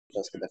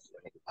আজকে দেখলে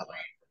নাকি ভালো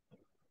হয়।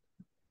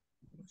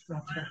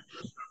 আচ্ছা,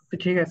 তো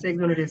ঠিক আছে,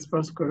 একজন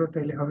রেসপন্স করো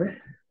তাহলে হবে।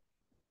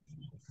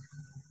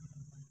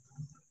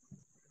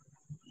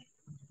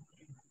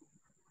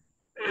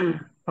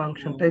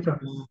 ফাংশন, তাই তো?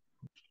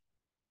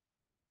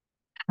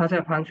 আচ্ছা,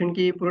 ফাংশন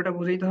কি পুরোটা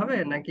বুঝাইতে হবে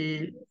নাকি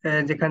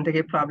যেখান থেকে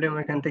প্রবলেম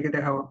ওইখান থেকে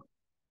দেখাবো?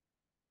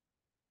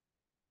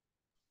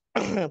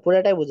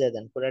 পুরাটাই বুঝিয়ে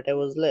দেন, পুরাটাই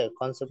বুঝলে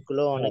কনসেপ্ট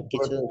গুলো হ্যাঁ, অনেক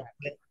কিছু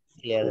থাকলে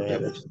ক্লিয়ার হয়ে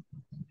পুরোটাই যাবে। বুঝি।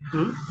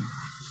 হুম।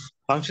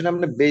 ফাংশন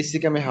আমরা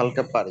বেসিক আমি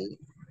হালকা পারি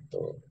তো।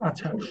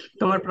 আচ্ছা,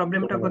 তোমার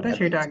প্রবলেমটা কোনো কোথায়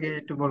সেটা আগে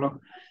একটু বলো।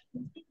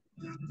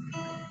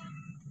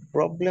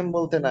 প্রবলেম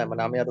বলতে নাই,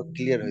 মানে আমি আরো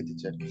ক্লিয়ার হইতে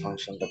চাই আর কি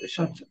ফাংশনটা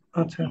বিষয়। আচ্ছা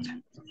আচ্ছা আচ্ছা।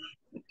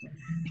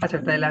 আচ্ছা,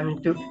 তাইলে আমি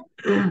একটু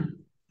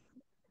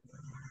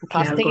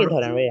ফার্স্ট খেয়াল থেকেই করো।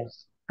 ধরেন ভাইয়া।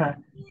 হ্যাঁ।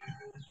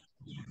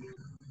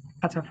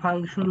 আচ্ছা,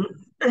 ফাংশন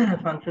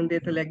ফাংশন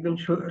দিয়ে তাহলে একদম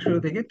শুরু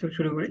থেকে তো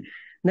শুরু করি।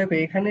 দেখো,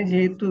 এখানে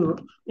যেহেতু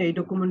এই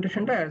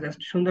ডকুমেন্টেশনটা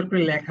জাস্ট সুন্দর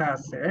করে লেখা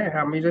আছে,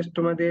 হ্যাঁ, আমি জাস্ট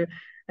তোমাদের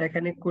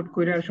এখানে কোড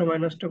করে আর সময়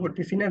নষ্ট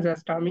করতেছি না,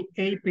 জাস্ট আমি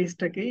এই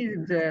পেজটাকেই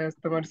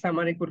তোমার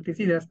সামারি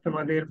করতেছি, জাস্ট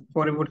তোমাদের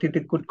পরবর্তীতে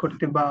কোড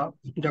করতে বা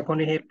যখন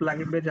হেল্প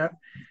লাগবে,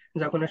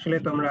 যখন আসলে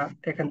তোমরা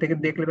এখান থেকে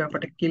দেখলে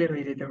ব্যাপারটা ক্লিয়ার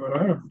হয়ে যেতে পারো।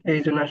 হ্যাঁ,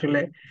 এই জন্য আসলে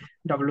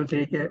WJ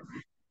কে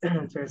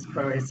চয়েস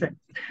করা হয়েছে।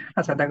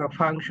 আচ্ছা দেখো,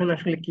 ফাংশন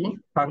আসলে কি?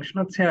 ফাংশন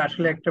হচ্ছে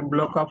আসলে একটা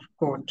ব্লক অফ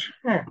কোড,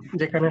 হ্যাঁ,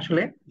 যেখানে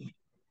আসলে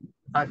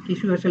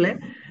কিছু আসলে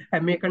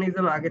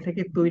মেকানিজম আগে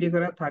থেকে তৈরি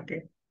করা থাকে।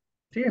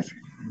 ঠিক আছে,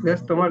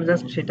 জাস্ট তোমার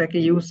জাস্ট সেটাকে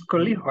ইউজ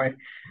করলেই হয়।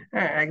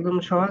 হ্যাঁ, একদম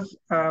সহজ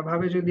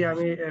ভাবে যদি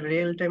আমি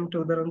রিয়েল টাইম একটা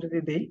উদাহরণ যদি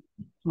দিই,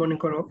 মনে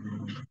করো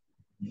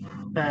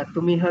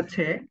তুমি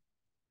হচ্ছে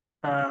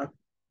আহ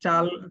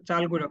চাল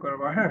চাল গুঁড়ো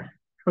করবা। হ্যাঁ,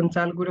 এখন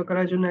চাল গুঁড়ো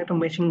করার জন্য একটা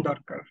মেশিন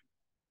দরকার।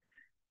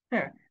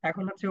 হ্যাঁ,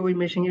 এখন হচ্ছে ওই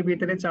মেশিনের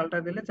ভিতরে চালটা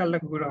দিলে চালটা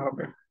গুঁড়ো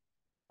হবে।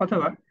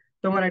 অথবা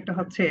তোমার একটা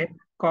হচ্ছে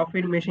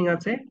কফির মেশিন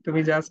আছে,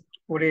 তুমি জাস্ট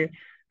ওরে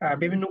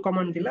বিভিন্ন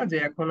কমান্ড দিলা, যে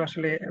এখন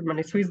আসলে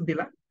মানে সুইচ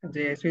দিলা,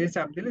 যে সুইচে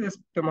চাপ দিলে জাস্ট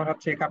তোমার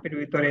হচ্ছে কাপের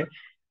ভিতরে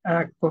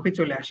কফি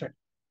চলে আসে।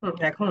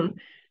 এখন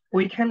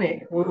ওইখানে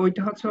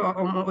ওইটা হচ্ছে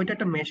ওইটা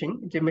একটা মেশিন,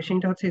 যে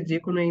মেশিনটা হচ্ছে যে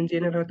কোনো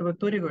ইঞ্জিনিয়ার হয়তো বা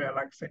তৈরি করে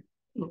লাগছে।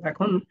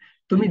 এখন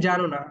তুমি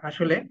জানো না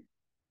আসলে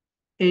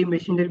এই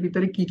মেশিনের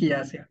ভিতরে কি কি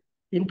আছে,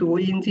 কিন্তু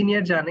ওই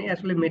ইঞ্জিনিয়ার জানে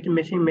আসলে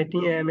মেশিন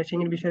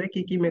মেশিনের বিষয়ে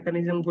কি কি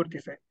মেকানিজম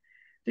ঘটতেছে।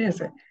 ঠিক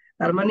আছে,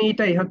 তার মানে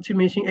এটাই হচ্ছে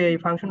মেশিন, এই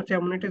ফাংশন হচ্ছে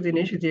এমন একটা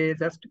জিনিস যে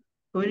জাস্ট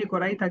তৈরি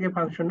করাই থাকে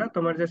ফাংশনটা,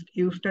 তোমার জাস্ট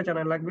ইউজটা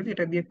জানা লাগবে যে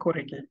এটা দিয়ে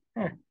করে কি।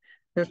 হ্যাঁ,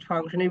 জাস্ট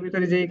ফাংশনের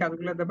ভিতরে যে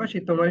কাজগুলো দেবা সে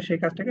তোমার সেই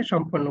কাজটাকে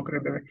সম্পন্ন করে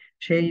দেবে।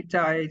 সেই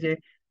এই যে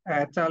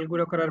চাল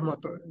গুঁড়ো করার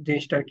মতো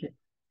জিনিসটা আর কি।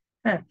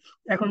 হ্যাঁ,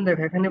 এখন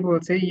দেখো এখানে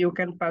বলছে ইউ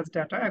ক্যান পাস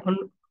ডাটা। এখন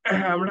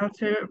আমরা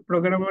হচ্ছে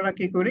প্রোগ্রামাররা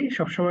কি করি,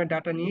 সবসময়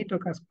ডাটা নিয়েই তো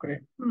কাজ করে।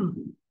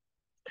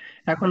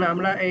 এখন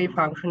আমরা এই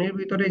ফাংশনের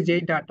ভিতরে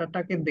যেই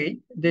ডাটাটাকে দেই,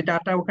 যে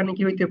ডাটা ওখানে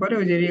কি হইতে পারে,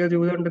 ওই যে রিয়েল যে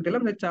উদাহরণটা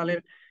দিলাম যে চালের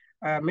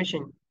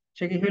মেশিন,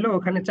 সে কি হলো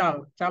ওখানে চাল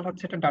চাল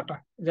হচ্ছে একটা ডাটা,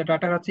 যে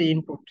ডাটা হচ্ছে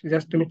ইনপুট,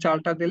 জাস্ট তুমি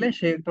চালটা দিলে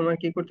সে তোমার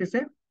কি করতেছে,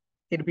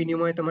 এর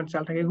বিনিময়ে তোমার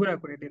চালটাকে গুঁড়া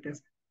করে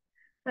দিতেছে।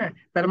 হ্যাঁ,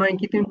 তার মানে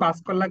কি তুমি পাস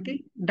করলা কি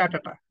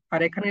ডাটাটা, আর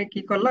এখানে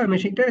কি করলা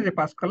মেশিনটা যে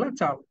পাস করলা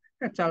চাল,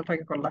 হ্যাঁ,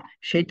 চালটাকে করলা,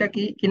 সেইটা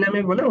কি কি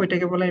নামে বলে,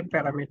 ওইটাকে বলে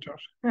প্যারামিটার।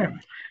 হ্যাঁ,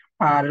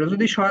 আর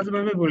যদি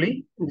সহজভাবে বলি,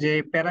 যে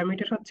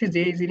প্যারামিটার হচ্ছে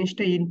যে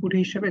জিনিসটা ইনপুট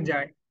হিসেবে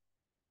যায়,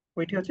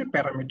 ওইটা হচ্ছে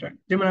প্যারামিটার।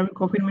 যেমন আমি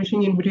কফির মেশিন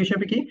ইনপুট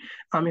হিসেবে কি,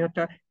 আমি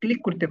একটা ক্লিক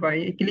করতে পারি,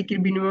 এই ক্লিকের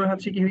বিনিময়ে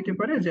হচ্ছে কি হইতে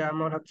পারে যে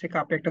আমার হচ্ছে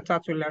কাপে একটা চা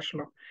চলে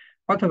আসলো।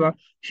 অথবা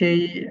সেই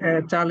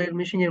চালের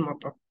মেশিনের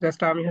মতো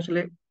জাস্ট আমি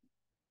আসলে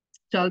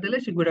চাল দিলে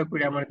সে গুঁড়া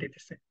করে আমার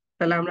দিতেছে।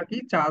 তাহলে আমরা কি,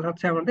 চাল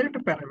হচ্ছে আমাদের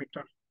একটা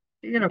প্যারামিটার,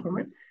 ঠিক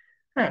এরকমের।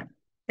 হ্যাঁ,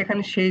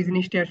 এখানে সেই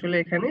জিনিসটি আসলে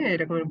এখানে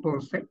এরকম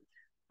বলছে।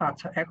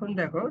 আচ্ছা, এখন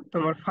দেখো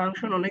তোমার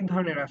ফাংশন অনেক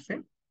ধরনের আছে।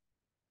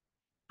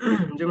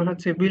 যেমন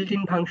হচ্ছে বিল্ট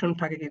ইন ফাংশন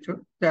থাকে কিছু,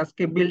 তো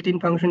আজকে বিল্ট ইন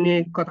ফাংশন নিয়ে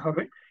কথা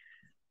হবে।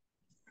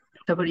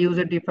 তারপর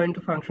ইউজার ডিফাইন্ড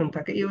ফাংশন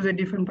থাকে, ইউজার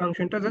ডিফাইন্ড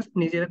ফাংশনটা জাস্ট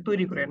নিজেরা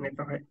তৈরি করে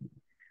নিতে হয়,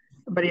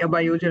 বা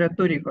ইউজাররা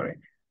তৈরি করে।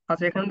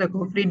 আচ্ছা, এখানে দেখো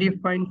প্রি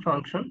ডিফাইন্ড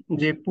ফাংশন,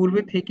 যে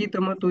পূর্বে থেকেই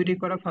তোমার তৈরি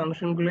করা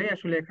ফাংশন গুলোই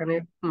আসলে এখানে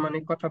মানে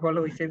কথা বলা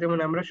হয়েছে। যেমন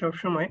আমরা সব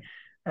সময়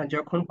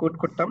যখন কোড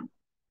করতাম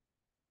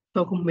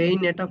তখন মেইন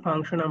একটা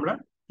ফাংশন আমরা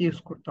ইউজ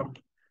করতাম।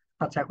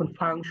 আচ্ছা, এখন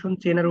ফাংশন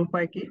চেনার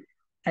উপায় কি?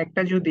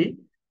 একটা যদি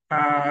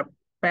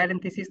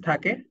প্যারেন্থেসিস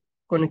থাকে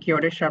কোন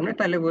কিওয়ার্ডের সামনে,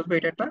 তাহলে বুঝবো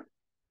এটা একটা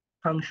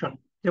ফাংশন।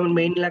 যেমন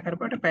মেইন লেখার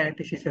পর একটা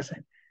প্যারেন্থেসিস আছে,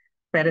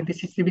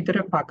 প্যারেন্থেসিসের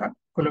ভিতরে ফাঁকা,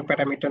 কোনো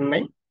প্যারামিটার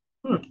নাই।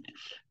 হুম,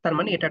 তার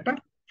মানে এটা একটা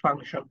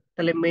ফাংশন।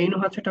 তাহলে মেইন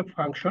হচ্ছে একটা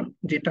ফাংশন,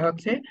 যেটা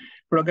হচ্ছে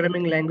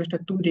প্রোগ্রামিং ল্যাঙ্গুয়েজটা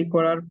তৈরি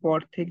করার পর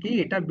থেকেই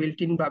এটা বিল্ট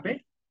ইন ভাবে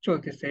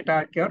চলতেছে, এটা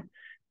আর কি আর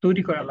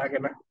তৈরি করা লাগে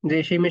না। যে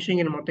সেই মেশিং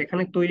এর মতো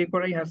এখানে তৈরি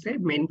করাই আছে,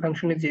 মেইন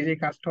ফাংশনে যে যে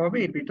কাজটা হবে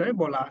এর ভিতরে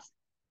বলা আছে,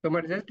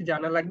 তোমার জাস্ট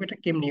জানা লাগবে এটা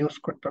কেমনি ইউজ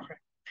করতে হয়।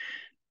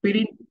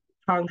 প্রিন্ট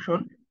ফাংশন,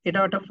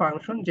 এটাও একটা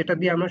ফাংশন যেটা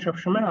দিয়ে আমরা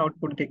সবসময়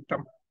আউটপুট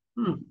দেখতাম।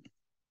 হুম,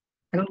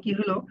 এখন কি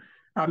হলো,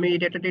 আমি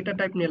ডেটা ডেটা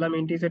টাইপ নিলাম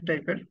ইন্টিজার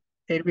টাইপের,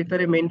 এর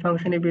ভিতরে মেইন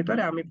ফাংশনের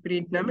ভিতরে আমি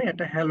প্রিন্ট নামে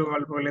একটা হ্যালো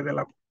ওয়ার্ল্ড বলে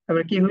দিলাম।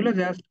 তারপরে কি হলো,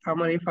 জাস্ট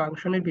আমার এই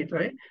ফাংশনের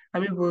ভিতরে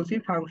আমি বলছি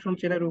ফাংশন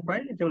চেনার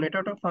উপায়, যেমন এটা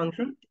একটা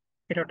ফাংশন,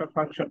 এটা একটা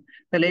ফাংশন।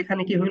 তাহলে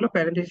এখানে কি হলো,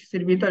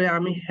 প্যারেন্থেসিসের ভিতরে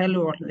আমি হ্যালো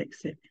ওয়ার্ল্ড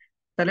লিখছি,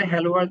 তাহলে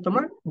হ্যালো ওয়ার্ল্ড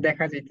তোমার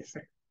দেখা যাইতেছে।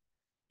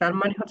 তার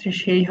মানে হচ্ছে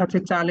সেই হচ্ছে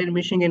চালের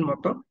মেশিং এর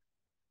মতো,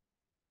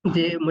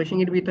 যে মেশিং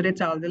এর ভিতরে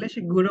চাল দিলে সে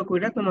গুঁড়ো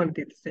কইরা তোমার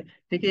দিতেছে।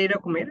 ঠিক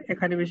এরকমের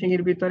এখানে মেশিং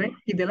এর ভিতরে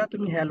কি দিলা,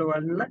 তুমি হ্যালো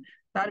ওয়ার্ল্ড দিলা,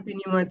 তার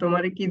বিনিময়ে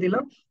তোমার কি দিল,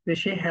 যে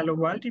সে হ্যালো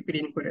ওয়ার্ল্ড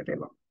প্রিন্ট করে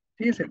দিল।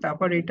 ঠিক আছে,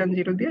 তারপর রিটার্ন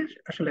জিরো দিয়ে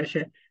আসলে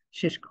সে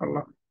শেষ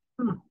করলো।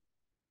 হুম,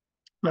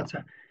 আচ্ছা,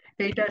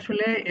 এইটা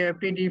আসলে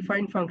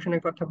প্রিডিফাইন্ড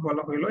ফাংশনের কথা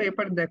বলা হলো।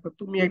 এবার দেখো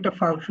তুমি একটা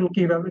ফাংশন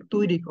কিভাবে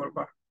তৈরি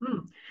করবা। হুম,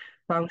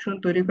 ফাংশন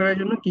তৈরি করার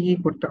জন্য কি কি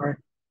করতে হয়,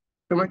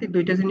 তোমাকে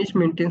দুইটা জিনিস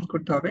মেনটেন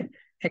করতে হবে।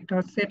 একটা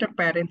হচ্ছে এটা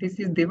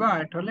প্যারেন্থেসিস দেবা, আর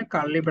একটা হলে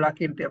কার্লি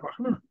ব্রাকেট দেবা।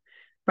 হুম,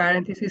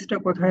 প্যারেন্থেসিসটা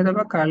কোথায়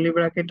দেবা, কার্লি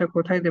ব্রাকেটটা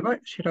কোথায় দেবা,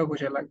 সেটাও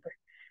বোঝা লাগবে।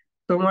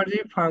 তোমার যে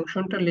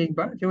ফাংশনটা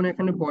লিখবা, যেমন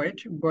এখানে বয়েড,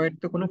 বয়েড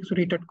তো কোনো কিছু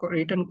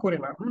রিটার্ন করে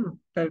না।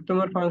 তাহলে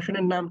তোমার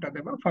ফাংশনের নামটা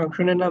দেবা,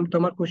 ফাংশনের নাম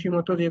তোমার খুশি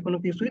মতো যে কোনো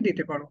কিছুই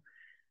দিতে পারো।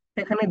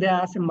 এখানে দেয়া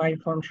আছে মাই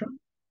ফাংশন,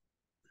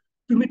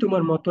 তুমি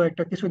তোমার মতো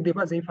একটা কিছু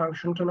দেবা যে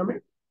ফাংশনটা নামে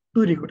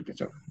তৈরি করতে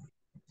চাও,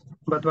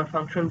 বা তোমার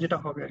ফাংশন যেটা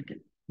হবে আর কি,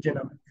 যে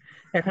নাম।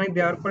 এখানে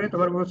দেওয়ার পরে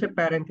তোমার বলছে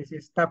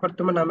প্যারেন্থেসিস, তারপর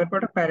তোমার নামের পর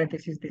একটা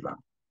প্যারেন্থেসিস দিবা।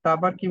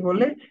 তারপর কি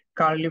বলে,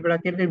 কার্লি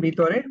ব্র্যাকেটের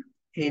ভিতরে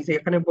এই যে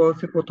এখানে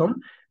বলছে প্রথম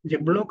যে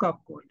ব্লক অফ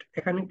কোড,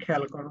 এখানে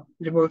খেয়াল করো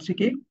যে বলছে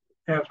কি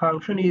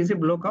function is a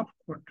block of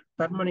code.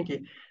 তার মানে কি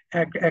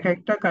এক এক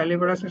একটা কার্লি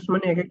ব্র্যাকেট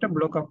মানে এক একটা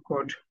ব্লক অফ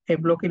কোড, এই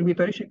ব্লকের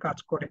ভিতরে সে কাজ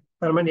করে।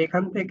 তার মানে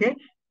এখান থেকে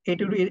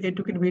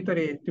এটুকুর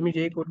ভিতরে তুমি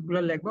যে কোডগুলো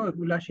লিখবা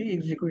ওইগুলা সে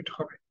এক্সিকিউট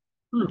হবে।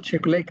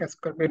 সেগুলাই কাজ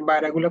করবে,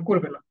 বাইরেগুলো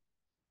করবে না।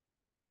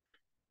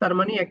 তার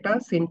মানে একটা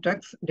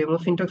সিনট্যাক্স, ডেমো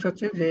সিনট্যাক্স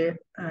হচ্ছে যে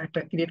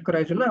একটা ক্রিয়েট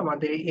করার জন্য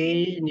আমাদের এই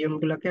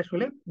নিয়মগুলোকে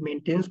আসলে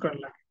মেনটেন করা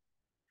লাগে।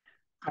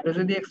 আরো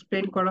যদি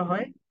এক্সপ্লেন করা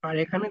হয়, আর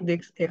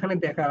এখানে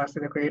দেখার আছে,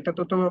 দেখো এটা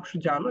তো তুমি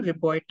অবশ্যই জানো যে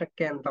বয়টা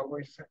কেন দেওয়া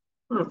হয়েছে।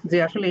 যে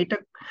আসলে এটা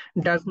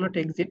ডাজ নট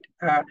এক্সিট,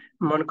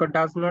 মনে কর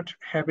does not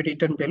have a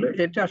return value,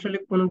 এটা আসলে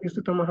কোনো কিছু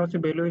তোমার হচ্ছে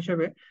ভ্যালু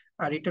হিসেবে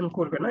রিটার্ন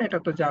করবে না, এটা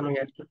তো জানোই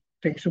আর কি,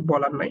 এটা কিছু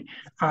বলার নাই।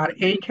 আর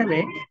এইখানে,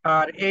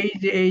 আর এই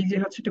যে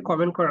হচ্ছে একটা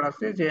কমেন্ট করার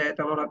আছে যে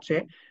তোমার হচ্ছে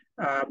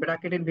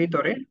ব্র্যাকেটের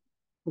ভিতরে,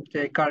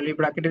 যে কার্লি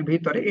ব্র্যাকেটের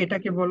ভিতরে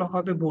এটাকে বলা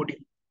হবে বডি।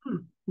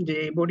 যে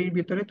বডির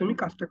ভিতরে তুমি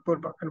কাজটা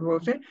করবা, আর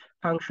বলছে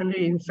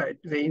ফাংশনের ইনসাইড,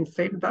 যে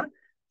ইনসাইড দা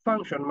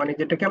ফাংশন, মানে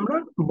যেটাকে আমরা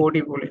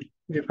বডি বলি,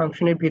 যে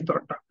ফাংশনের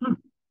ভিতরটা।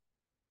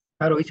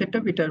 আর ওই সেটটা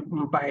এটার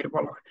বাইরে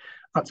বলা হয়।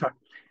 আচ্ছা,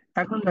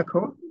 এখন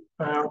দেখো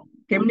আহ,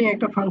 কেমনি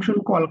একটা ফাংশন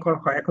কল করা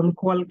হয়। এখন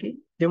কল কি,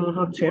 যেমন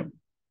হচ্ছে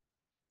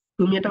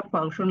তুমি একটা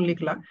ফাংশন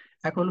লিখলা,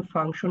 এখন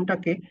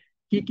ফাংশনটাকে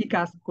কি কি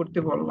কাজ করতে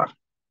বললা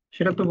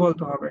সেটা তো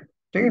বলতে হবে।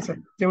 ঠিক আছে,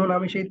 যেমন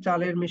আমি সেই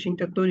চালের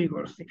মেশিনটা তৈরি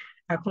করছি,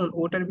 এখন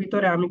ওটার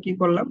ভিতরে আমি কি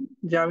করলাম,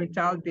 যে আমি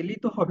চাল দিলেই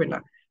তো হবে না,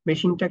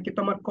 মেশিনটাকে তো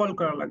আমার কল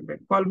করা লাগবে।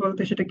 কল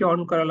বলতে সেটাকে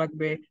অন করা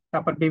লাগবে,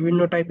 তারপর বিভিন্ন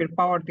টাইপের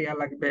পাওয়ার দেওয়া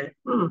লাগবে।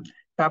 হম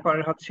তারপর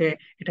হচ্ছে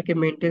এটাকে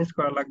মেনটেন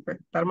করা লাগবে।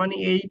 তার মানে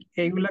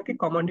এইগুলাকে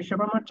কমান্ড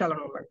হিসেবে আমার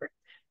চালানো লাগবে।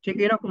 ঠিক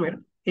এরকমের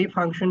এই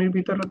ফাংশনের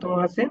ভিতরে তোমার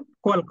আছে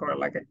কল করা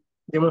লাগে,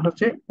 যেমন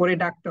হচ্ছে পরে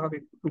ডাকতে হবে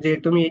যে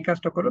তুমি এই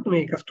কাজটা করো, তুমি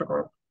এই কাজটা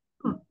করো।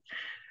 হুম,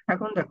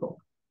 এখন দেখো,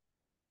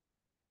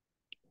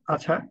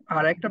 আচ্ছা,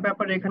 আর একটা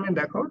ব্যাপার এখানে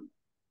দেখো,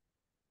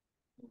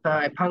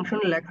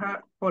 ফাংশন লেখা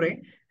পরে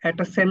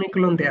একটা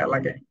সেমিকোলন দেয়া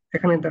লাগে।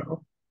 এখানে দেখো,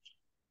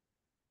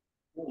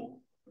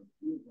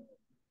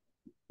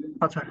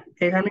 আচ্ছা,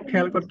 এখানে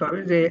খেয়াল করতে হবে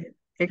যে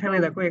এখানে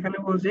দেখো, এখানে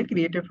বলছে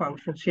ক্রিয়েট এ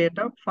ফাংশন, সে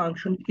একটা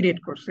ফাংশন ক্রিয়েট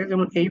করছে।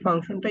 যেমন এই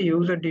ফাংশনটা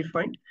ইউজার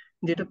ডিফাইন্ড,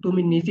 যেটা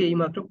তুমি নিজে এই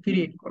মাত্র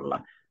ক্রিয়েট করলা।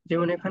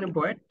 যেমন এখানে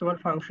ভয়েড তোমার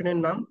ফাংশনের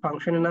নাম,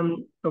 ফাংশনের নাম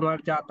তোমার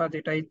যা তা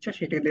যেটা ইচ্ছা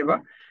সেটাই দেবা।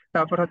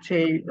 তারপর হচ্ছে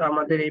এই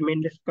আমাদের এই মেন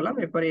লিস্ট করলাম,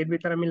 এরপর এর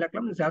ভিতরে আমি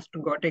লিখলাম জাস্ট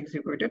গট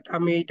এক্সিকিউটেড,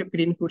 আমি এইটা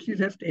প্রিন্ট করছি,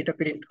 জাস্ট এটা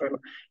প্রিন্ট করলো।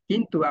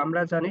 কিন্তু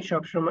আমরা জানি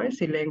সবসময়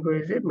সি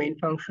ল্যাঙ্গুয়েজে মেইন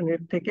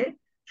ফাংশনের থেকে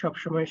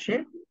সবসময় সে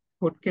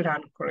কোডকে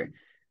রান করে।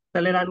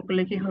 তাহলে রান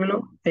করলে কি হলো,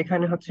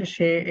 এখানে হচ্ছে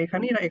সে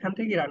এখান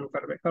থেকেই রান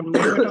করবে, কারণ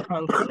মেইন একটা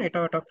ফাংশন,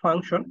 এটাও একটা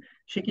ফাংশন।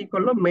 সে কি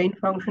করলো, মেইন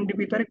ফাংশনটির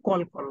ভিতরে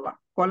কল করলা।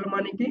 কল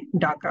মানে কি,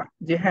 ডাকা,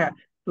 যে হ্যাঁ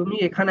তুমি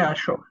এখানে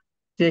আসো।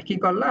 যে কি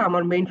করলা,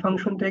 আমার মেইন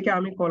ফাংশন থেকে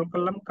আমি কল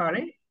করলাম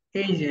কারে,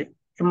 এই যে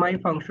মাই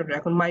ফাংশন।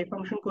 এখন মাই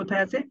ফাংশন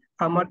কোথায় আছে,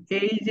 আমার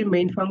এই যে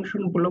মেইন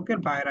ফাংশন ব্লকের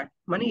বাইরে,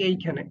 মানে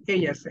এইখানে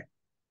এই আছে।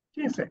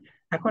 ঠিক আছে,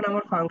 এখন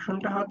আমার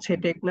ফাংশনটা হচ্ছে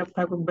টেকনাফ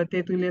থাকুক বা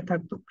তেঁতুলিয়া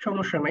থাকুক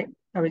সমস্যা নাই,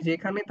 আমি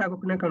যেখানে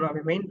থাকুক না কেন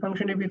আমি মেইন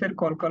ফাংশনের ভিতর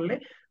কল করলে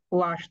ও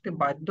আসতে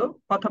বাধ্য,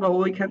 অথবা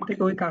ওইখান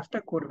থেকে ওই কাজটা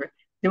করবে।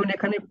 যেমন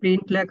এখানে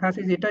প্রিন্ট লেখা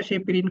আছে, যেটা সে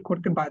প্রিন্ট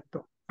করতে বাধ্য,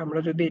 আমরা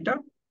যদি এটা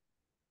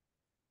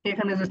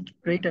এখানে জাস্ট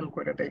রিটার্ন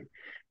করে দেই।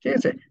 ঠিক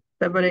আছে,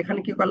 তারপরে এখানে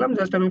কি করলাম,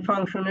 জাস্ট আমি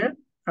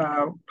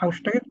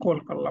ফাংশনটাকে কল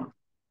করলাম,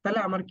 তাহলে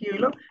আমার কি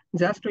হলো,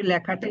 জাস্ট ওই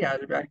লেখাটাই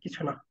আসবে আর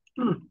কিছু না।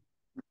 হম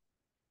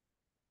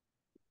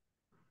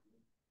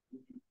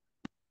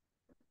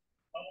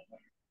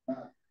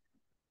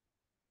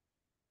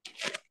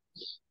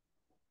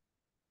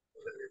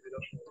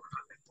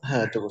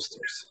হ্যাঁ, তো বুঝতে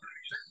পারছি।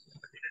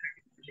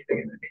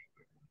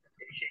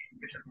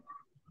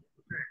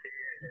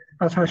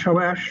 আচ্ছা,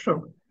 সবাই আসছো?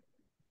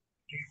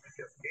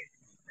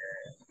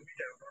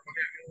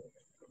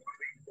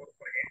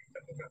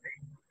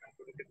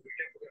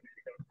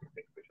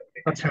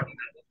 আচ্ছা,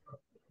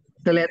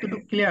 তাহলে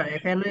এতটুকু ক্লিয়ার?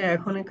 এখানে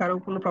এখন কারো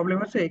কোনো প্রবলেম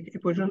আছে এই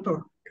পর্যন্ত?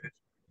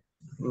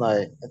 না,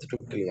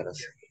 এতটুকু ক্লিয়ার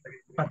আছে।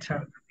 আচ্ছা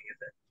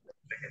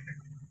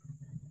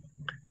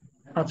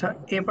আচ্ছা,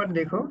 এবার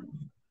দেখো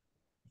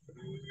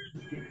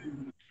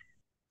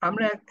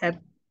আমরা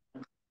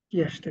কি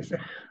আসতেছে।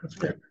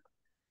 আচ্ছা,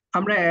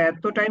 আমরা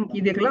এত টাইম কি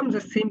দেখলাম, যে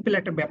সিম্পল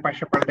একটা ব্যাপার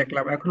স্যাপার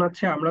দেখলাম। এখন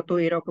হচ্ছে আমরা তো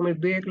এরকমের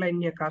দুই এক লাইন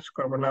নিয়ে কাজ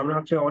করবো না, আমরা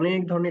হচ্ছে অনেক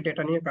ধরনের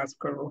ডেটা নিয়ে কাজ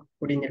করবো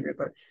কোডিং এর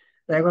ভেতরে।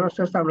 তো এখন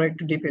আস্তে আস্তে আমরা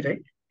একটু ডিপে যাই।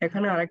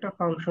 এখানে আরেকটা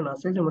ফাংশন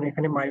আছে, যেমন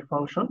এখানে মাই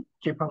ফাংশন,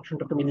 যে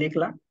ফাংশনটা তুমি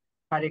লিখলা।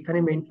 আর এখানে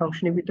মেইন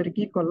ফাংশনের ভিতরে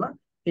কি করলা,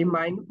 এই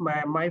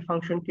মাই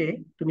ফাংশনকে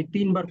তুমি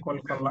তিনবার কল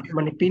করলা,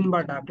 মানে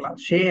তিনবার ডাকলা,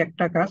 সে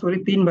একটা কাজ ওরে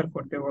তিনবার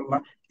করতে বললা।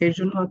 এর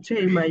জন্য হচ্ছে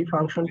এই মাই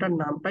ফাংশনটার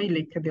নামটাই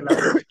লিখে দিলাম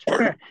জাস্ট।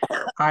 হ্যাঁ,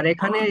 আর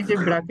এখানে এই যে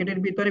ব্র্যাকেটের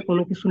ভিতরে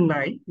কোনো কিছু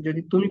নাই,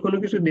 যদি তুমি কোনো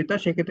কিছু দিতা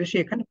সেক্ষেত্রে সে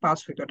এখানে পাস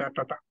হইতো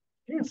ডাটাটা।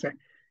 ঠিক আছে,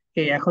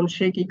 এই এখন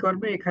সে কি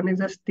করবে, এখানে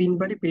জাস্ট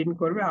তিনবারই প্রিন্ট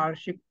করবে, আর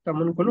সে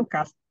তেমন কোনো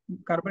কাজ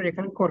কারবার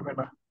এখানে করবে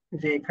না।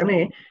 যে এখানে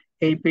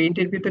এই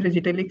প্রিন্টের ভিতরে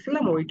যেটা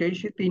লিখছিলাম ওইটাই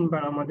সে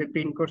তিনবার আমাদের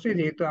প্রিন্ট করছে,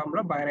 যেহেতু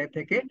আমরা বাইরে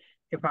থেকে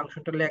এই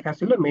ফাংশনটা লেখা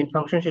ছিল মেইন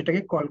ফাংশন,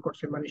 সেটাকে কল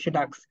করছে, মানে সে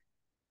ডাকছে।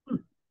 হুম,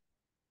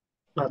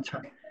 আচ্ছা,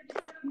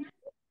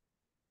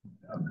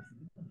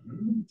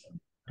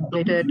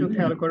 এটা একটু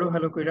খেয়াল করো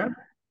ভালো করে।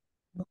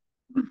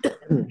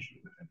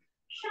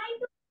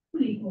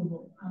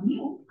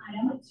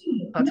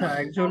 আচ্ছা,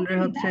 একজনের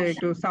হচ্ছে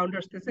একটু সাউন্ড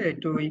আসতেছে,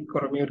 একটু ই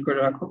করো, মিউট করে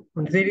রাখো।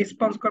 যে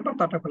রেসপন্স করবা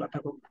তাটা খোলা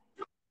থাকুক।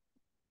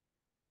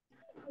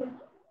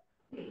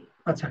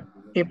 আচ্ছা,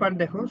 এবার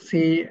দেখো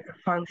সি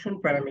ফাংশন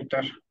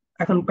প্যারামিটার।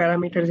 এখন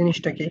প্যারামিটার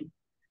জিনিসটা কি,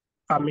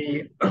 আমি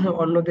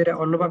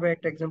অন্যভাবে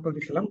একটা এক্সাম্পল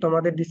দিছিলাম,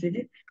 তোমাদের দিছি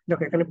কি।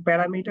 দেখো এখানে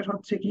প্যারামিটার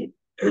হচ্ছে কি,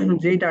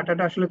 যেই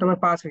ডাটাটা আসলে তোমার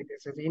পাস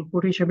হইতেছে, যে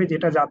ইনপুট হিসেবে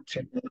যেটা যাচ্ছে।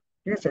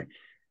 ঠিক আছে,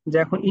 যে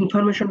এখন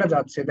ইনফরমেশনটা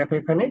যাচ্ছে, দেখো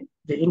এখানে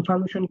যে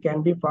information can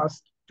be pass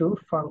to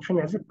function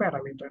as a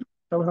parameter.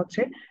 তখন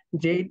হচ্ছে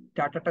যেই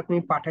ডাটাটা তুমি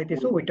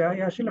পাঠাইতেছো ওইটাই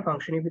আসলে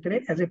ফাংশনের ভিতরে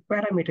অ্যাজ এ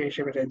প্যারামিটার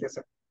হিসেবে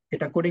যাইতেছে।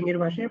 এটা কোডিং এর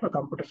ভাষায় বা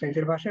কম্পিউটার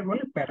সায়েন্সের ভাষায়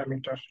বলে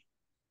প্যারামিটার।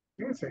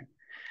 ঠিক আছে,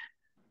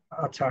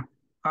 আচ্ছা।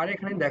 আর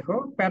এখানে দেখো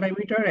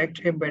parameter act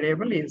A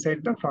variable inside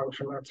the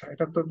function. আচ্ছা,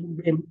 এটা তো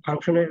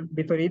ফাংশনের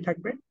ভিতরেই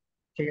থাকবে।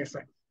 ঠিক আছে,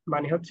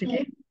 মানে হচ্ছে কি,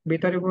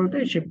 ভিতরে বলতে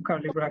সে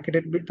কার্লি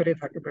ব্র্যাকেটের ভিতরে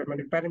থাকবে,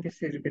 মানে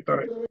প্যারেন্থেসিস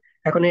ভিতরে।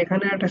 এখন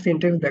এখানে একটা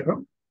সেন্টেন্স দেখো,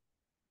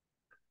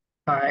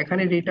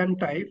 এখানে রিটার্ন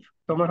টাইপ,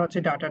 তোমার হচ্ছে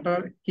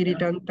ডাটাটার কি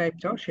রিটার্ন টাইপ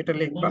চাও সেটা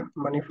লিখবা,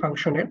 মানে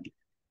ফাংশনের।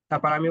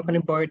 তারপর আমি ওখানে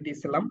ভয়েড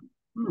দিয়েছিলাম।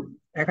 হুম,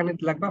 এখানে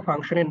লিখবা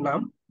ফাংশনের নাম,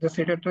 জাস্ট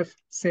এটা একটা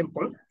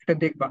সিম্পল, এটা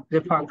দেখবা যে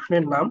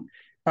ফাংশনের নাম।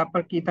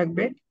 তারপর কি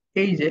থাকবে,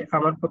 এই যে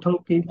আমার প্রথম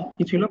কি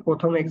কি ছিল,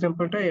 প্রথম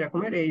এক্সাম্পলটা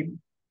এরকমের, এই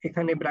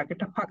এখানে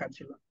ব্র্যাকেটটা ফাঁকা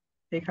ছিল।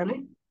 এখানে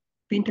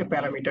তিনটে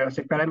প্যারামিটার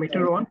আছে,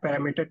 parameter one,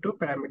 parameter two,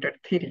 parameter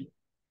three.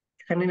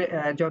 এখানে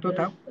যত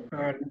থাক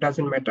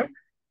ডাজেন্ট ম্যাটার।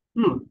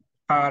 হুম,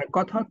 আর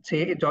কথা হচ্ছে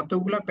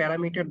যতগুলা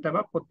প্যারামিটার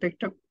দেবা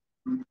প্রত্যেকটা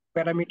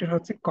প্যারামিটার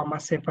হচ্ছে কমা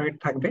সেপারেট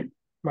থাকবে,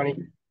 মানে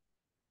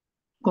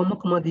কমা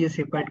কমা দিয়ে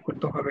সেপারেট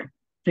করতে হবে।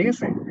 ঠিক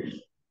আছে,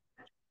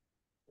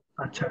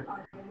 আচ্ছা।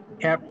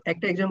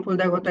 একটা এক্সাম্পল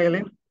দেখো তাহলে,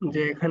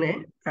 যে এখানে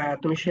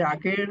তুমি সে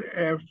আগের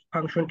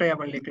ফাংশনটাই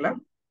আবার লিখলা।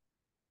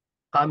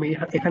 আমি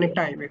এখানে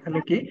টাইপ, এখানে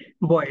কি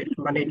ভয়েড,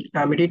 মানে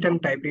আমি রিটার্ন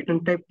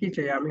টাইপ কি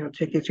চাই, আমি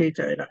হচ্ছে কিছুই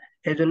চাই না,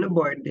 এই জন্য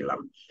ভয়েড দিলাম।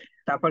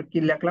 তারপর কি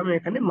লিখলাম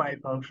এখানে মাই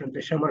ফাংশন,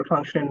 যে সে আমার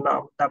ফাংশনের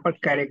নাম। তারপর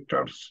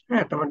ক্যারেক্টার্স,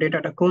 হ্যাঁ তোমার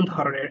ডেটাটা কোন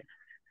ধরনের।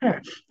 হ্যাঁ,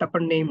 তারপর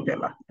নেম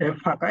দিলা,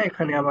 ফাঁকা,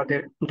 এখানে আমাদের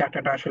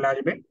ডাটাটা আসলে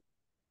আসবে।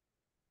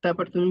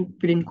 তারপর তুমি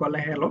প্রিন্ট করলে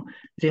হ্যালো,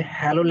 যে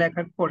হ্যালো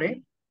লেখার পরে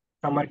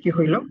আমার কি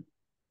হইলো,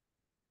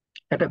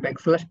 একটা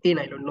ব্যাকস্ল্যাশ এন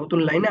আইলো নতুন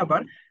লাইনে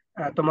আবার।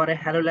 তোমার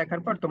হ্যালো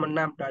লেখার পর তোমার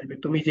নামটা আসবে,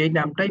 তুমি যেই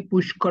নামটাই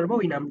পুশ করবে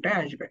ওই নামটাই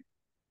আসবে।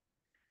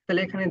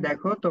 তাহলে এখানে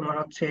দেখো তোমার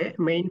হচ্ছে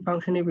মেইন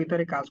ফাংশনের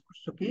ভিতরে কাজ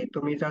করছো কি,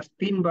 তুমি জাস্ট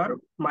তিনবার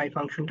মাই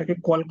ফাংশনটাকে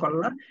কল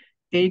করলা।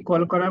 এই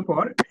কল করার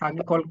পর,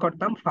 আগে কল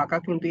করতাম ফাঁকা,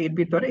 কিন্তু এর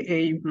ভিতরে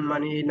এই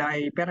মানে না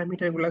এই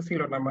প্যারামিটার গুলা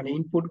ছিল না, মানে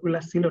ইনপুট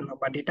গুলা ছিল না,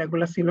 বা ডেটা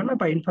গুলা ছিল না,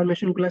 বা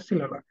ইনফরমেশন গুলা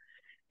ছিল না।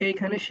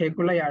 এইখানে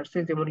সেগুলাই আসছে,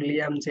 যেমন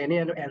লিয়াম, জেনে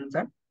আর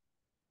অ্যানজার,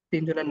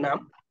 তিনজনের নাম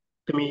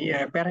তুমি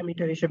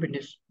প্যারামিটার হিসেবে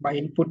নিস বা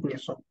ইনপুট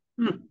নিছো।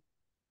 হুম,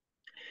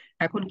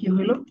 এখন কি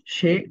হইলো,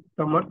 সে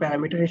তোমার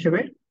প্যারামিটার হিসেবে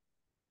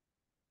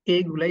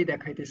এইগুলাই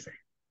দেখাইতেছে।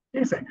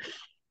 ঠিক আছে,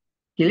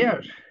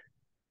 ক্লিয়ার?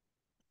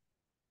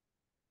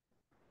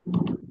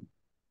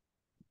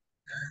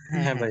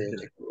 হ্যাঁ হ্যাঁ হ্যাঁ ভাই, এটা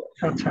clear।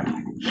 clear। আচ্ছা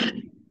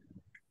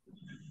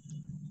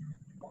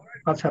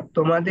আচ্ছা,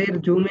 তোমাদের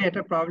জুমে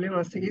একটা প্রবলেম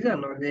আছে কি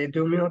জানো, যে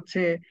জুমে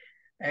হচ্ছে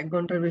 1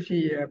 ঘন্টার বেশি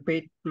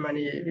পেইড,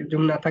 মানে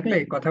জুম না থাকলে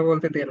কথা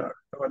বলতে দেয় না,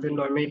 তোমাদের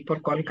 9 মিনিট পর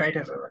কল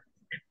কাইটা যাবে।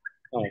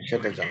 হ্যাঁ,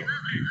 সেটা জানি।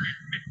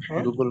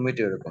 হ্যাঁ, গুগল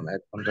মিটে এরকম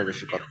 1 ঘন্টা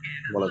বেশি কথা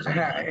বলা যায় না।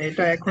 হ্যাঁ,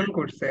 এটা এখন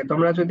করছে।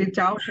 তোমরা যদি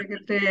চাও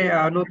সেক্ষেত্রে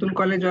নতুন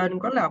কলে জয়েন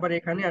করলে আবার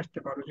এখানে আসতে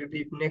পারো, যদি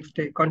নেক্সট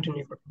ডে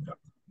কন্টিনিউ করতে চাও।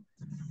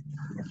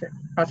 ঠিক আছে,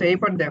 আচ্ছা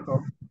এইবার দেখো,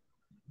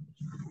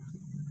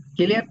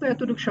 ক্লিয়ার তো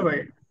এতটুকু সবাই?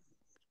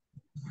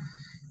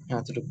 হ্যাঁ,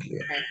 এতটুকু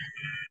ক্লিয়ার। হ্যাঁ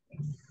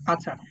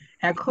আচ্ছা,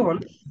 এখন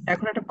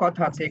এখন একটা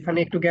কথা আছে, এখানে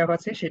একটু গ্যাপ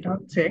আছে, সেটা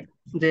হচ্ছে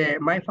যে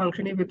মাই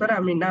ফাংশনের ভিতরে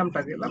আমি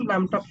নামটা দিলাম,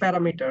 নামটা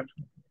প্যারামিটার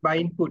বা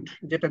ইনপুট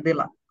যেটা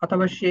দিলা,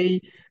 অথবা সেই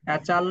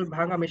চাল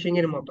ভাঙা মেশিং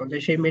এর মতো, যে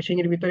সেই মেশিং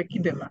এর ভিতরে কি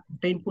দিলা,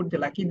 একটা ইনপুট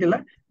দিলা, কি দিলা,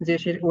 যে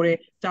সে ওরে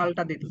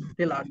চালটা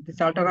দিলা,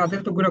 চালটা না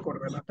দিলে তো গুঁড়া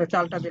করবে না, তো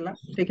চালটা দিলা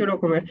ঠিক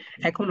রকমের।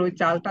 এখন ওই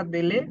চালটা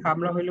দিলে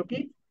আমরা হইলো কি,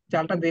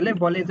 চালটা দিলে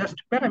বলে জাস্ট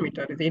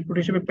প্যারামিটার, ইনপুট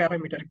হিসেবে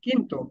প্যারামিটার।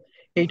 কিন্তু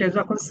এইটা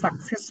যখন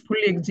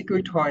সাকসেসফুলি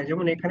এক্সিকিউট হয়,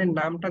 যেমন এখানে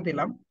নামটা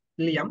দিলাম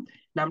লিয়াম,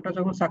 নামটা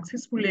যখন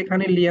সাকসেসফুলি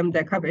এখানে লিয়াম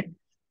দেখাবে,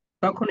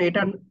 তখন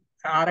এটা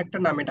আর একটা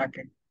নামে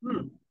ডাকে।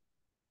 হুম,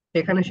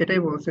 এখানে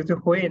সেটাই বলছে যে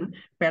হোয়েন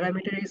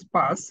প্যারামিটার ইজ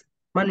পাস,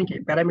 মানে কি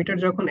প্যারামিটার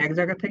যখন এক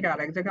জায়গা থেকে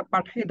আরেক জায়গা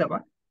পাঠিয়ে দেবা,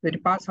 যেটি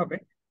পাস হবে,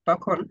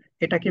 তখন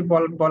এটাকে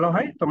বলা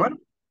হয় তোমার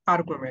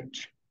আর্গুমেন্ট।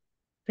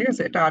 ঠিক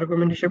আছে, এটা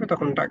আর্গুমেন্ট হিসেবে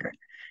তখন ডাকে।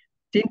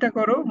 চিন্তা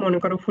করো, মনে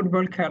করো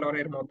ফুটবল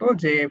খেলোয়াড়ের মতো,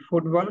 যে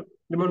ফুটবল,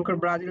 মনে করো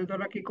ব্রাজিল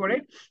দলরা কি করে,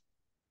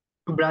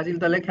 ব্রাজিল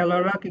দলের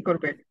খেলোয়াড়রা কি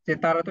করবে, যে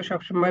তারা তো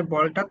সবসময়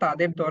বলটা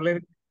তাদের দলের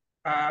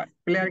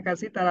প্লেয়ার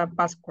কাছে তারা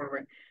পাস করবে।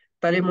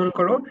 তাহলে মনে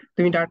করো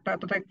তুমি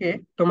ডাটাটাকে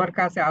তোমার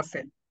কাছে আছে,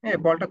 হ্যাঁ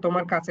বলটা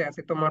তোমার কাছে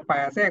আছে, তোমার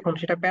পায়ে আছে, এখন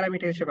সেটা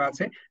প্যারামিটার হিসেবে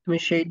আছে। তুমি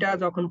সেইটা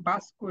যখন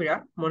পাস কইরা,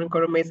 মনে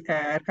করো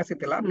এর কাছে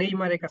দিলা,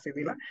 নেইমারের কাছে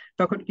দিলা,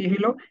 তখন কি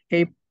হলো,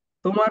 এই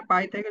তোমার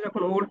পায়ে থেকে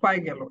যখন ওর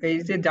পায়ে গেল, এই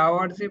যে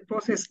যাওয়ার যে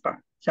প্রসেসটা,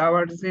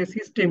 যাওয়ার যে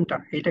সিস্টেমটা,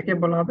 এটাকে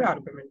বলা হবে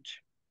আর্গুমেন্ট।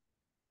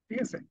 ঠিক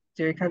আছে,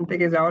 যে এখান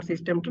থেকে যাওয়ার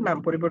সিস্টেমটা নাম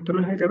পরিবর্তন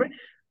হয়ে যাবে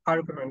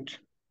আর্গুমেন্ট।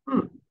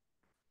 হুম,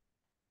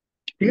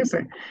 ঠিক আছে।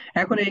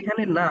 এখন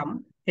এইখানে নাম,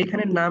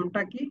 এইখানে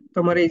নামটা কি,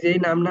 তোমার এই যে এই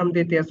নাম নাম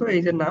দিতে আছো,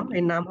 এই যে নাম,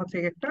 এই নাম হচ্ছে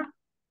একটা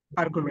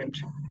আর্গুমেন্ট।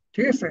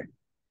 ঠিক আছে,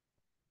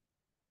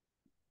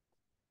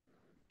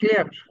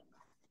 ক্লিয়ার?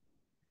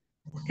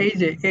 এই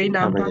যে এই হ্যাঁ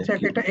নামটা ভাইয়া হচ্ছে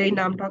ঠিক। একটা, এই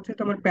নামটা হচ্ছে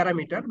তোমার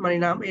প্যারামিটার, মানে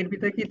নাম, এর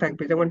ভিতরে কি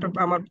থাকবে, যেমন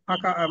আমার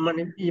ফাঁকা,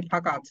 মানে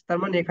ফাঁকা আছে, তার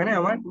মানে এখানে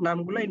আমার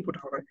নামগুলো ইনপুট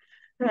হবে।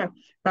 হ্যাঁ,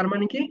 তার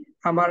মানে কি,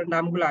 আমার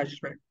নামগুলো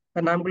আসবে,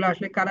 তার নামগুলো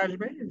আসলে কারা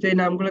আসবে, যে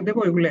নামগুলো দেবো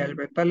ওইগুলো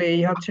আসবে, তাহলে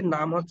এই হচ্ছে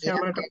নাম, হচ্ছে লিয়াম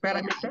আমার একটা জেনে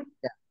প্যারামিটার।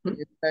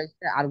 এগুলো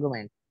হচ্ছে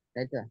আর্গুমেন্ট,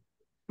 তাই তো?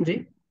 জি,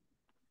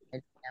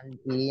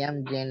 লিয়াম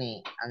জেনে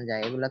আনজা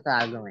এগুলো তো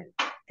আর্গুমেন্ট।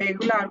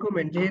 এইগুলো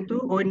আর্গুমেন্ট, যেহেতু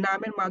ওই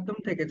নামের মাধ্যম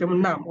থেকে, যেমন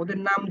নাম, ওদের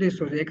নাম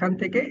দিছো, যে এখান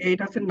থেকে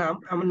এইটা হচ্ছে নাম,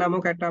 আমার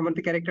নামক একটা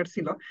আমাদের ক্যারেক্টার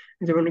ছিল,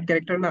 যেমন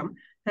ক্যারেক্টার নাম।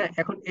 হ্যাঁ,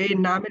 এখন এই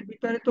নামের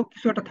ভিতরে তো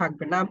কিছু একটা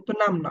থাকবে, নাম তো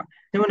নাম না।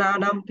 যেমন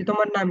নাম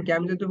তোমার নাম কি,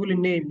 আমি যদি বলি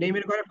নেম,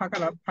 নেমের ঘরে ফাঁকা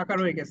ফাঁকা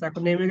রয়ে গেছে,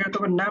 এখন নেমের ঘরে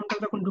তোমার নামটা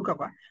যখন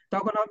ঢুকাবা,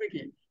 তখন হবে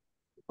কি,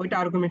 ওইটা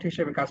আর্গুমেন্ট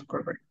হিসেবে কাজ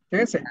করবে।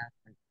 ঠিক আছে,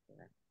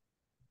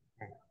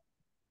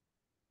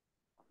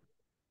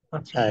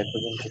 আচ্ছা। হ্যাঁ, এ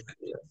পর্যন্ত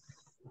clear।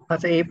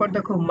 আচ্ছা, এরপর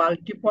দেখো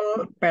মাল্টিপল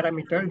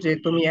প্যারামিটার, যে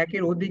তুমি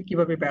একের অধিক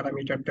কিভাবে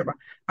প্যারামিটার দেবা।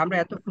 আমরা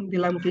এতক্ষণ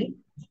দিলাম কি,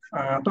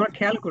 তোমরা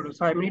খেয়াল করো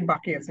 6 মিনিট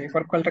বাকি আছে,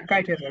 এবার কলটা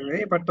কাটে যাবে,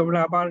 এবার তোমরা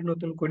আবার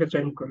নতুন করে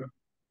জয়েন করো।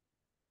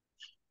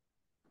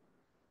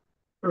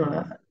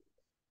 আহ,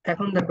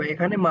 এখন দেখো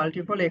এখানে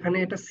মাল্টিপল, এখানে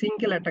এটা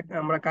সিঙ্গেল একটা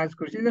আমরা কাজ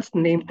করছি, জাস্ট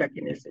নেমটা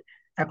কিনেছি।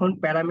 এখন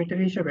প্যারামিটার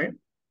হিসেবে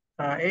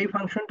এই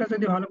ফাংশনটা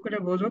যদি ভালো করে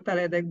বোঝো,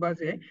 তাহলে দেখবা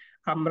যে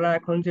আমরা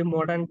এখন যে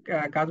মডার্ন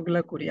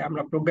কাজগুলা করি,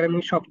 আমরা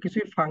প্রোগ্রামিং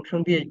সবকিছুই ফাংশন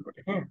দিয়েই করি।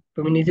 হ্যাঁ,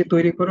 তুমি নিজে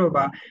তৈরি করো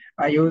বা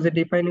ইউজার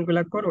ডিফাইন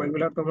গুলা করো,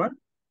 এগুলা তোমার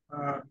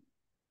আহ,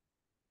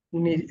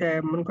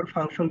 মনে করো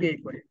ফাংশন দিয়েই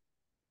করি।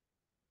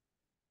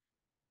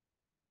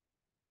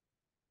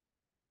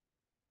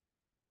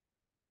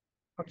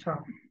 আচ্ছা,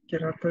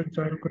 যেটা তো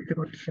জয়েন করতে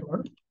পারতেছি না,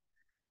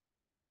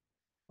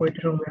 ওইটা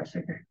রুমে আছে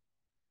কে,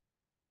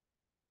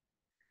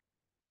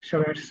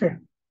 সবাই আসছে?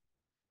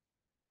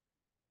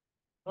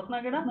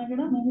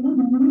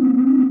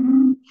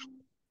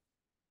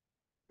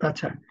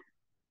 আচ্ছা,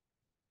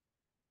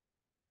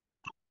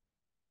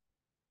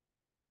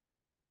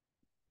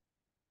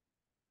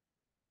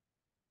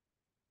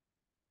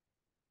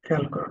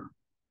 খেয়াল করো,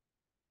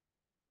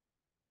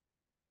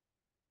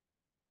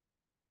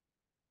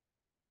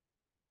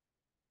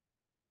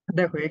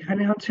 দেখো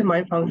এখানে হচ্ছে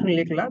মাই ফাংশন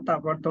লিখলা,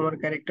 তারপর তোমার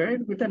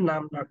ক্যারেক্টারের ভিতর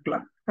নাম রাখলা।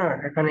 হ্যাঁ,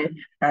 এখানে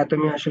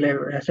তুমি আসলে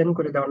অ্যাসাইন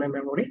করে দাও না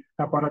মেমোরি,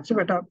 তারপর হচ্ছে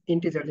এটা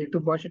ইন্টিজার, যেহেতু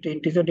বয়স এটা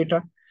ইন্টিজার ডেটা,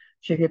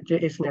 সেক্ষেত্রে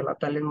এস নেলা,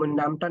 তাহলে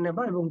নামটা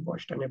নেবা এবং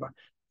বয়সটা নেবা।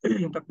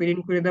 তো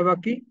প্রিন্ট করে দেবা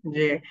কি,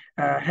 যে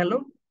হ্যালো,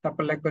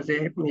 তারপর লাগবে যে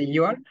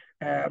ইউর,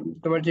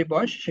 তোমার যে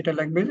বয়স সেটা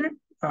লাগবে, যে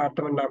আর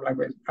তোমার নাম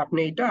লাগবে, আপনি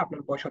এটা,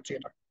 আপনার বয়স হচ্ছে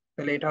এটা।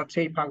 তাহলে এটা হচ্ছে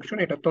এই ফাংশন,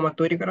 এটা তোমার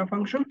তৈরি করা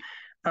ফাংশন।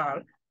 আর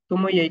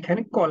তুমি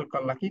এইখানে কল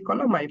করলা, কি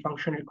করলা, মাই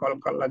ফাংশনের কল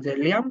করলা, যে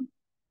লিয়াম,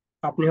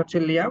 আপনি হচ্ছে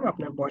লিয়াম,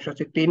 আপনার বয়স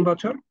হচ্ছে 3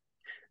 বছর।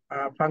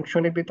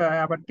 ফাংশনের ভিতরে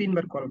আবার 3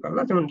 বার কল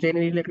করলা, যেমন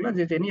জেনি লিখলা,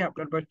 যে জেনি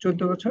আপনার বয়স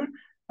 14 বছর।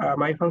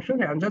 মাই ফাংশন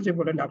অ্যান্সার, যে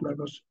বলেন আপনার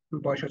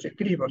বয়স হচ্ছে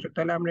 30 বছর।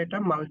 তাহলে আমরা এটা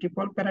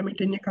মাল্টিপল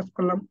প্যারামিটার নিয়ে কাজ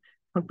করলাম।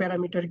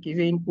 প্যারামিটার কি,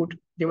 যে ইনপুট,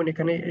 যেমন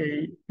এখানে এই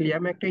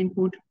লিয়াম একটা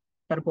ইনপুট,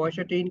 তার বয়স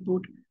একটা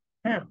ইনপুট।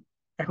 হ্যাঁ,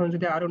 এখন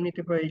যদি আরো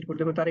নিতে পারি ইনপুট,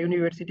 যেমন তার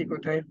ইউনিভার্সিটি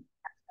কোথায়,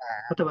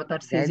 অথবা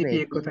তার যাইবে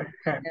সিজিপিএ তিন কোথায়।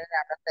 হ্যাঁ, লাইনের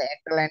আমরা তো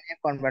একটা লাইনে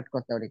কনভার্ট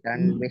করতে পারি,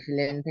 কারণ বেশি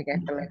লাইন থেকে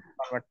একটা লাইনে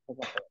কনভার্ট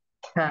করতে পারি।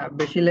 হ্যাঁ,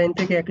 বেশি লাইন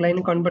থেকে এক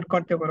লাইনে কনভার্ট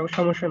করতে পারো,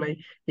 সমস্যা নাই।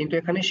 কিন্তু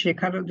এখানে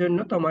শেখার জন্য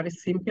তোমার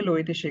সিম্পল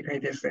ওয়েতে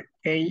শেখাইতেছে।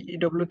 এই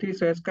ডব্লিউ থ্রি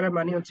চয়েস করার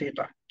মানে হচ্ছে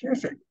এটা। ঠিক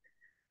আছে,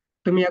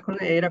 তুমি এখন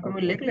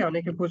এরকমই ওকে। লিখলে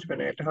অনেকে বুঝবে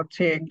না। এটা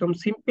হচ্ছে একদম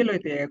সিম্পল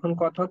হইতে, এখন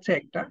কথা হচ্ছে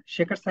একটা,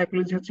 শেখার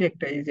সাইকোলজি হচ্ছে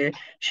একটাই, যে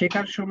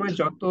শেখার সময়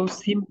যত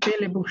সিম্পল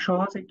এবং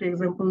সহজ একটা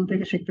এক্সাম্পল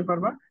থেকে শিখতে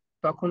পারবা,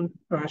 তখন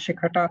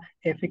শেখাটা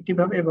এফেক্টিভ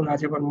হবে এবং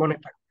আজীবন মনে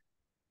থাকবে।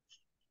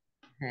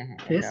 হ্যাঁ হ্যাঁ,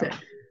 ঠিক এটা আছে।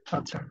 অবশ্যই।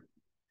 আচ্ছা,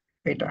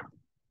 এটা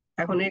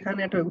এখন এখানে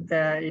একটা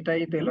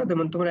এটাই দিল,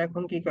 যেমন তোমরা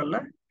এখন কি করলা,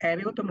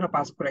 অ্যারেও তোমরা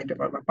পাস করাইতে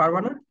পারবা, পারবা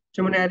না?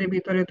 যেমন অ্যারে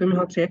ভিতরে তুমি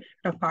হচ্ছে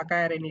একটা ফাঁকা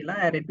অ্যারে নিলা,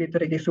 অ্যারের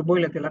ভিতরে কিছু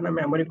বইলে দিলা না,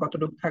 মেমরি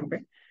কতটুকু থাকবে,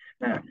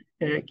 হ্যাঁ,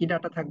 কি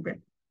ডাটা থাকবে,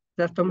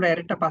 জাস্ট তোমরা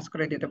অ্যারেটা পাস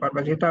করে দিতে পারবা।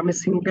 যেহেতু আমি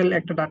সিঙ্গেল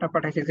একটা ডাটা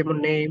পাঠাইছি, যেমন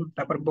নেম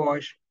তারপর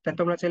বয়স, তাই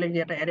তোমরা চাইলে কি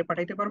একটা অ্যারে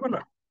পাঠাইতে পারবে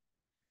না?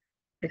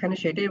 এখানে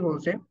সেটাই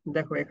বলছে।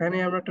 দেখো এখানে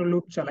আমরা একটা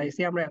লুপ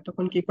চালাইছি, আমরা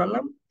এতক্ষণ কি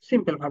করলাম,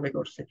 সিম্পল ভাবে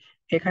করছি।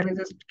 এখানে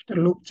জাস্ট একটা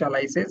লুপ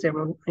চালাইছে,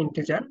 যেমন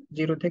ইন্টিজার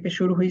 0 থেকে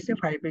শুরু হয়েছে,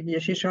 5 এ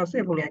গিয়ে শেষ হচ্ছে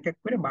এবং এক এক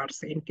করে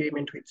বাড়ছে,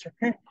 ইনক্রিমেন্ট হচ্ছে,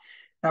 হ্যাঁ।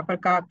 তারপর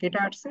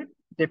কেটা আসছে,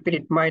 যে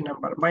print my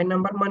number, my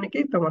number মানে কি,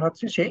 তোমার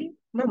হচ্ছে সেই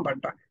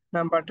নাম্বারটা,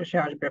 নাম্বারটা সে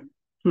আসবে।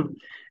 হুম।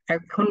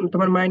 এখন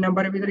তোমার মাই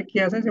নাম্বারের ভিতরে কি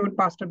আছে, যেমন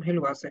 5টা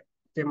ভ্যালু আছে,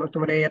 যেমন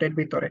তোমার এর এর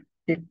ভিতরে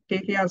কে কে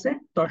কি আছে,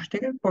 10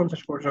 থেকে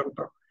 50 পর্যন্ত,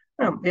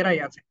 হ্যাঁ, এরাই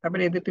আছে।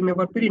 তারপরে এদের তুমি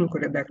আবার প্রিন্ট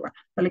করে দেখলা,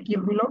 তাহলে কি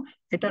হলো,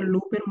 এটা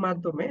লুপের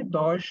মাধ্যমে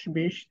 10,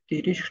 20,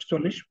 30,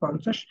 40,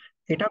 50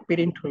 এটা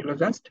প্রিন্ট হইলো,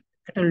 জাস্ট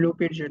এটা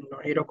লুপের জন্য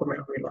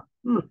এরকমের হইলো।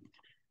 হম।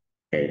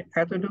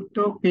 এতটুকু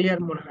তো ক্লিয়ার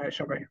মনে হয়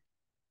সবাই?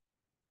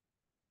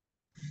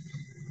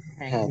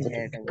 হ্যাঁ, হ্যাঁ,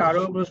 ক্লিয়ার, এতটুকু এটা বেশ।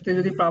 কারো বুঝতে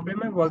যদি প্রবলেম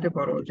হয় বলতে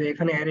পারো, যে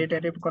এখানে অ্যারে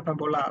ট্যারের কথা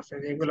বলা আছে,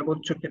 যে এগুলো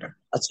বুঝছো কিনা।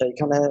 আচ্ছা,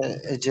 এখানে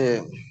এই যে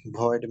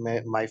void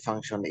my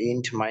function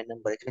int my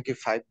number, এখানে কি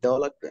 5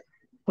 দেওয়া লাগবে?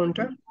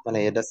 কোনটা? মানে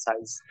এটা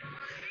সাইজ,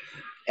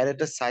 এর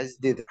এটা সাইজ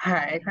দিয়ে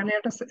হ্যাঁ, এখানে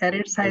একটা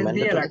অ্যারের সাইজ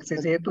দিয়ে ম্যান্ডেটরি? রাখছে,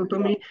 যেহেতু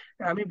তুমি,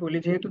 আমি বলি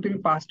যেহেতু তুমি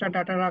 5টা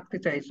ডাটা রাখতে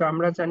চাইছো,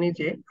 আমরা জানি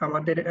যে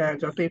আমাদের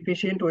যত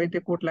এফিশিয়েন্ট ওয়েতে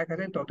কোড লেখা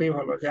যায় ততই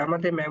ভালো, যে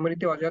আমাদের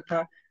মেমোরিতে অযথা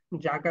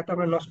জায়গা তো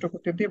আমরা নষ্ট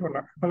করতে দেবো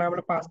না। এখন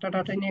আমরা 5টা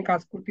ডাটা নিয়ে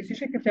কাজ করতেছি,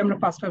 সেক্ষেত্রে আমরা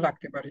 5টা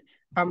রাখতে পারি।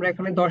 আমরা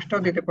এখানে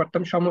 10টাও দিতে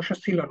পারতাম, সমস্যা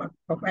ছিল না,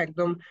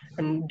 একদম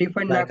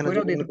ডিফাইন না, না এখানে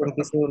করেও যদি আমি দিতে কোনো পারতাম।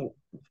 কিছু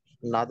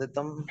না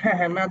দিতাম হ্যাঁ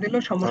হ্যাঁ, না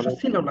দিলেও সমস্যা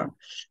তাহলে? ছিল না।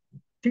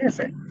 ঠিক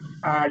আছে।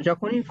 আর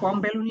যখনই কম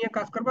ভ্যালু নিয়ে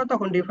কাজ করবা,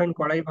 তখন ডিফাইন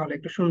করাই ভালো,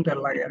 একটু সুন্দর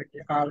লাগে আর কি,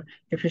 আর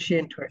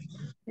এফিশিয়েন্ট হয়।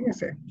 ঠিক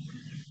আছে।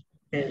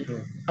 এই,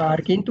 হুম, আর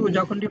কিন্তু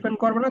যখন ডিফাইন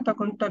করবে না,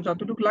 তখন তার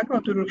যতটুকু লাগে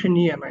অতটুকু সে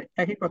নিয়ে নেয়,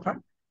 একই কথা।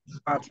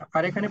 আচ্ছা,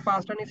 আর এখানে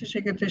 5টা নিচ্ছে,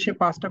 সেক্ষেত্রে সে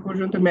 5টা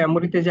পর্যন্ত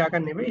মেমোরিতে জায়গা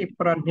নেবে,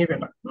 এরপর আর নেবে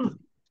না।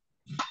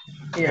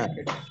 এই আর হ্যাঁ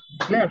কি।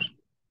 ক্লিয়ার?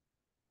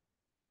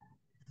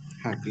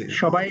 হ্যাঁ, ক্লিয়ার।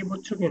 সবাই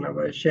বুঝছো কিনা,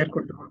 শেয়ার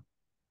করতে হবে।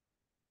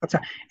 আচ্ছা,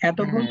 হ্যাঁ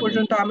এতক্ষণ হ্যাঁ, বেশ।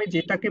 পর্যন্ত আমি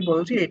যেটাকে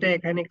বলছি এটা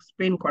এখানে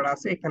এক্সপ্লেন করা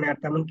আছে, এখানে আর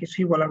তেমন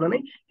কিছুই বলানো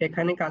নেই।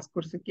 এখানে কাজ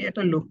করছে কি,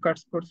 একটা লুপ কাজ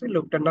করছে,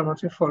 লুপটার নাম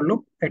হচ্ছে ফর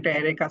লুপ, এটা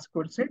অ্যারে কাজ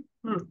করছে।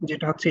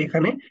 যেটা হচ্ছে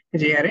এখানে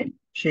যে অ্যারে,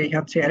 সেই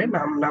হচ্ছে অ্যারে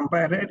নাম,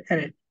 নাম্বার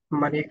অ্যারে,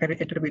 মানে এখানে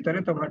এটার ভিতরে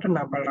তোমার একটা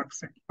নাম্বার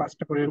রাখছে,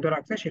 5টা পর্যন্ত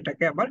রাখছে,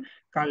 সেটাকে আবার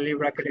কার্লি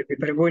ব্র্যাকেটের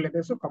ভিতরে বইলে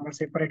দিয়েছো, কমা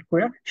সেপারেট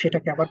করে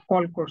সেটাকে আবার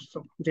কল করছো,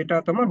 যেটা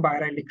তোমার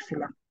বাইরে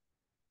লিখছিলাম।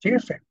 ঠিক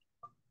আছে।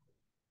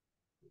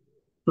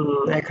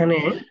 এখানে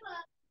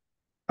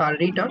আর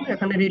রিটার্ন,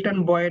 এখানে রিটার্ন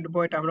ভয়েড,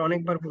 ভয়েড আমরা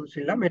অনেকবার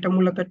বলছিলাম, এটা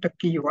মূলত একটা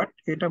কিওয়ার্ড।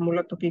 এটা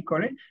মূলত কি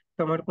করে,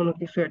 তোমার কোনো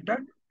কিছু একটা,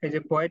 এই যে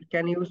ভয়েড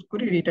ক্যান ইউজ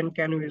করি, রিটার্ন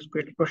ক্যান ইউজ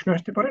করি, প্রশ্ন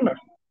আসতে পারে না?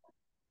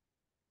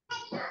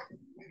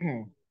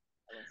 হ্যাঁ,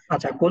 অবশ্যই।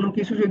 আচ্ছা, কোনো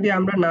কিছু যদি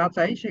আমরা না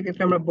চাই,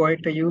 সেক্ষেত্রে আমরা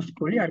ভয়েডটা ইউজ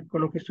করি। আর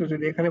কোনো কিছু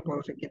যদি, এখানে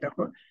বলছে কি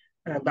দেখো,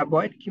 the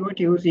void keyword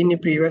used in a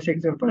previous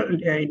example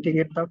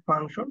indicate the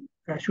function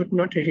should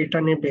not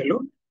return a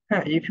value,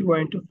 হ্যাঁ, if you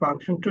want to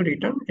function to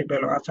return a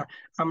value। আচ্ছা,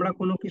 আমরা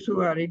কোনো কিছু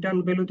রিটার্ন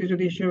ভ্যালুতে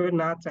যদি হিসেবে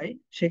না চাই,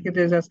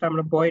 সেক্ষেত্রে জাস্ট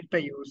আমরা ভয়েডটা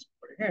ইউজ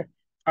করি, হ্যাঁ।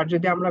 আর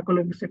যদি আমরা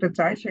কোনো কিছু এটা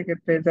চাই,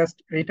 সেক্ষেত্রে জাস্ট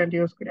রিটার্ন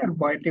ইউজ করি, আর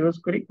ভয়েড ইউজ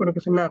করি কোনো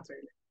কিছু না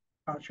চাইলে,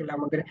 আসলে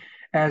আমাদের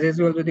অ্যাজ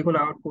ইউজুয়াল যদি কোনো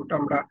আউটপুট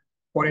আমরা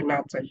পরে না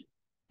চাই।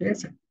 ঠিক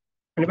আছে।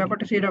 মানে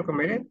ব্যাপারটা সেই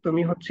রকমের,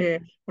 তুমি হচ্ছে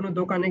কোনো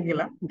দোকানে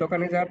গেলা,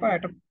 দোকানে যাওয়ার পর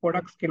একটা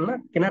প্রোডাক্ট কিনলা,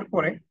 কেনার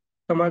পরে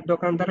তোমার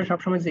দোকানদার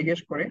সবসময় জিজ্ঞেস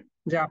করে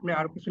যে আপনি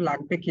আর কিছু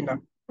লাগবে কিনা,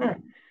 হ্যাঁ।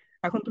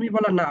 এখন তুমি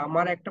বলো না,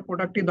 আমার একটা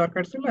প্রোডাক্টই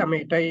দরকার ছিল, আমি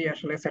এটাই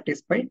আসলে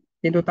স্যাটিসফাই,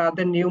 কিন্তু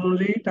তাদের নিয়ম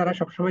অনুযায়ী তারা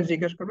সবসময়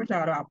জিজ্ঞেস করবে যে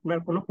আর আপনার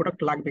কোনো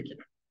প্রোডাক্ট লাগবে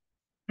কিনা।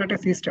 এটা একটা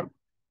সিস্টেম।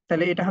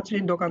 তাহলে এটা হচ্ছে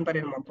সেই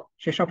দোকানদারের মতো,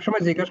 সে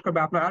সবসময় জিজ্ঞেস করবে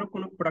আপনার আরো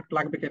কোনো প্রোডাক্ট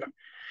লাগবে কিনা।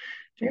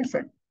 ঠিক আছে।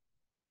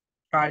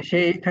 আর সে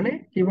এখানে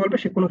কি বলবে,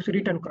 সে কোনো কিছু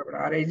রিটার্ন করবে না।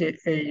 আর এই যে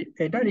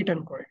এটা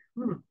রিটার্ন করে,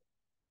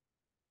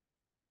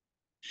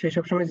 সে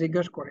সবসময়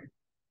জিজ্ঞাসা করে,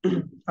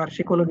 আর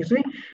সে কোনো কিছুই